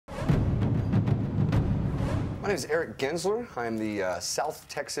My name is Eric Gensler. I'm the South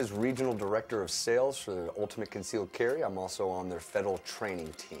Texas Regional Director of Sales for the Ultimate Concealed Carry. I'm also on their federal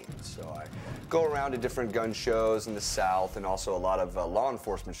training team. So I go around to different gun shows in the South and also a lot of law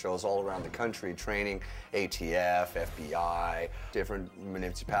enforcement shows all around the country, training ATF, FBI, different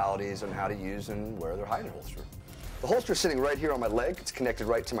municipalities on how to use and wear their hiding holster. The holster is sitting right here on my leg. It's connected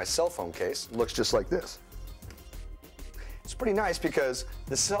right to my cell phone case. It looks just like this. It's pretty nice because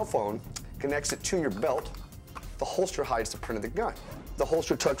the cell phone connects it to your belt. The holster hides the print of the gun. The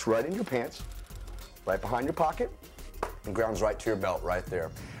holster tucks right in your pants, right behind your pocket, and grounds right to your belt right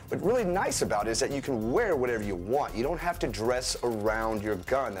there. What's really nice about it is that you can wear whatever you want. You don't have to dress around your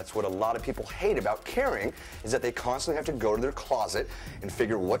gun. That's what a lot of people hate about carrying, is that they constantly have to go to their closet and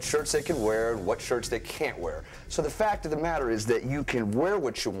figure what shirts they can wear and what shirts they can't wear. So the fact of the matter is that you can wear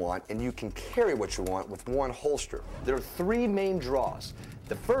what you want and you can carry what you want with one holster. There are three main draws.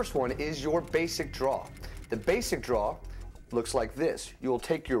 The first one is your basic draw. The basic draw looks like this. You will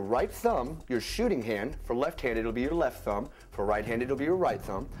take your right thumb, your shooting hand. For left-handed, it'll be your left thumb. For right-handed, it'll be your right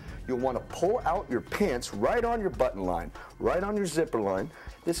thumb. You'll want to pull out your pants right on your button line, right on your zipper line.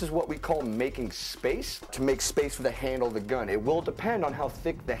 This is what we call making space, to make space for the handle of the gun. It will depend on how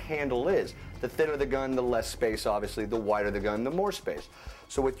thick the handle is. The thinner the gun, the less space, obviously. The wider the gun, the more space.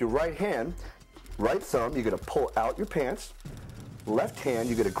 So with your right hand, right thumb, you're going to pull out your pants. Left hand,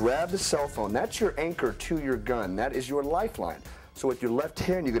 you're going to grab the cell phone. That's your anchor to your gun. That is your lifeline. So with your left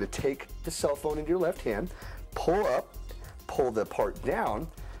hand, you're going to take the cell phone into your left hand, pull up, pull the part down.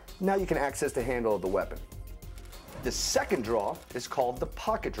 Now you can access the handle of the weapon. The second draw is called the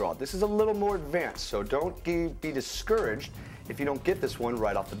pocket draw. This is a little more advanced, so don't be discouraged if you don't get this one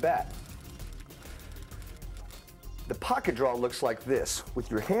right off the bat. The pocket draw looks like this. With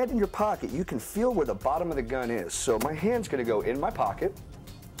your hand in your pocket, you can feel where the bottom of the gun is. So my hand's going to go in my pocket.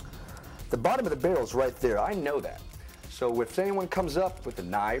 The bottom of the barrel is right there. I know that. So if anyone comes up with a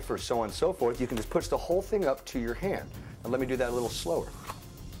knife or so on and so forth, you can just push the whole thing up to your hand. Now let me do that a little slower.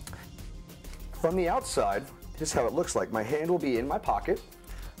 From the outside, this is how it looks like. My hand will be in my pocket,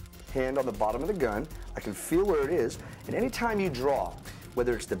 hand on the bottom of the gun. I can feel where it is. And anytime you draw,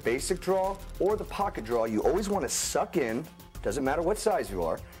 whether it's the basic draw or the pocket draw, you always want to suck in, doesn't matter what size you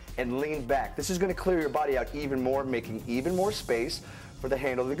are, and lean back. This is going to clear your body out even more, making even more space for the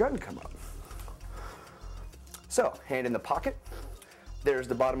handle of the gun to come up. So, hand in the pocket, there's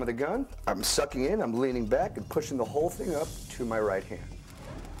the bottom of the gun. I'm sucking in, I'm leaning back and pushing the whole thing up to my right hand.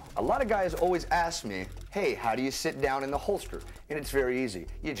 A lot of guys always ask me, hey, how do you sit down in the holster? And it's very easy.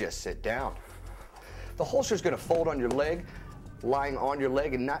 You just sit down. The holster is going to fold on your leg, lying on your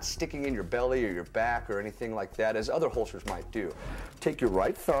leg and not sticking in your belly or your back or anything like that, as other holsters might do. Take your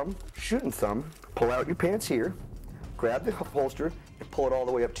right thumb, shooting thumb, pull out your pants here, grab the holster, and pull it all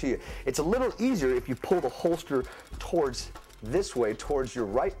the way up to you. It's a little easier if you pull the holster towards this way, towards your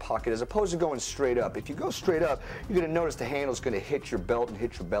right pocket, as opposed to going straight up. If you go straight up, you're going to notice the handle's going to hit your belt and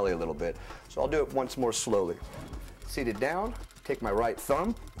hit your belly a little bit. So I'll do it once more slowly. Seated down, take my right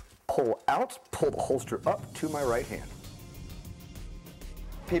thumb, pull out, pull the holster up to my right hand.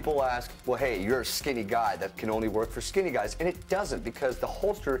 People ask, well, hey, you're a skinny guy. That can only work for skinny guys. And it doesn't, because the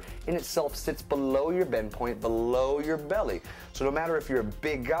holster in itself sits below your bend point, below your belly. So no matter if you're a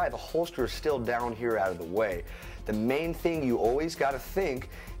big guy, the holster is still down here out of the way. The main thing you always got to think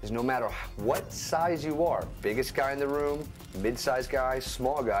is no matter what size you are, biggest guy in the room, mid-sized guy,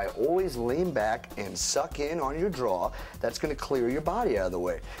 small guy, always lean back and suck in on your draw. That's going to clear your body out of the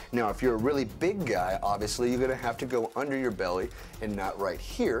way. Now, if you're a really big guy, obviously you're going to have to go under your belly and not right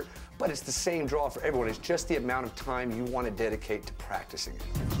here, but it's the same draw for everyone. It's just the amount of time you want to dedicate to practicing it.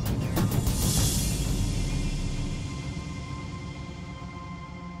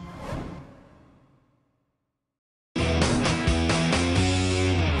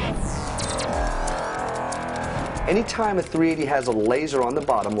 Anytime a 380 has a laser on the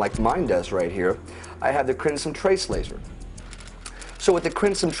bottom, like mine does right here, I have the Crimson Trace laser. So with the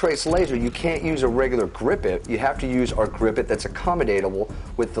Crimson Trace laser, you can't use a regular grip it. You have to use our grip it that's accommodatable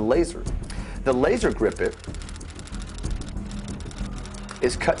with the laser. The laser grip it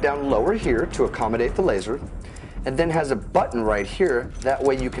is cut down lower here to accommodate the laser, and then has a button right here. That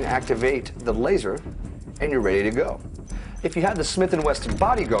way you can activate the laser and you're ready to go. If you have the Smith & Wesson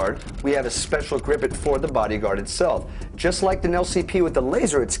Bodyguard, we have a special grip it for the Bodyguard itself. Just like the LCP with the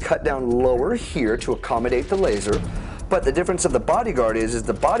laser, it's cut down lower here to accommodate the laser. But the difference of the Bodyguard is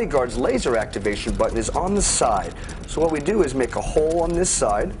the Bodyguard's laser activation button is on the side. So what we do is make a hole on this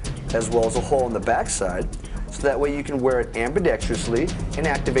side, as well as a hole on the back side, so that way you can wear it ambidextrously and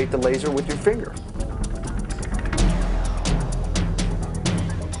activate the laser with your finger.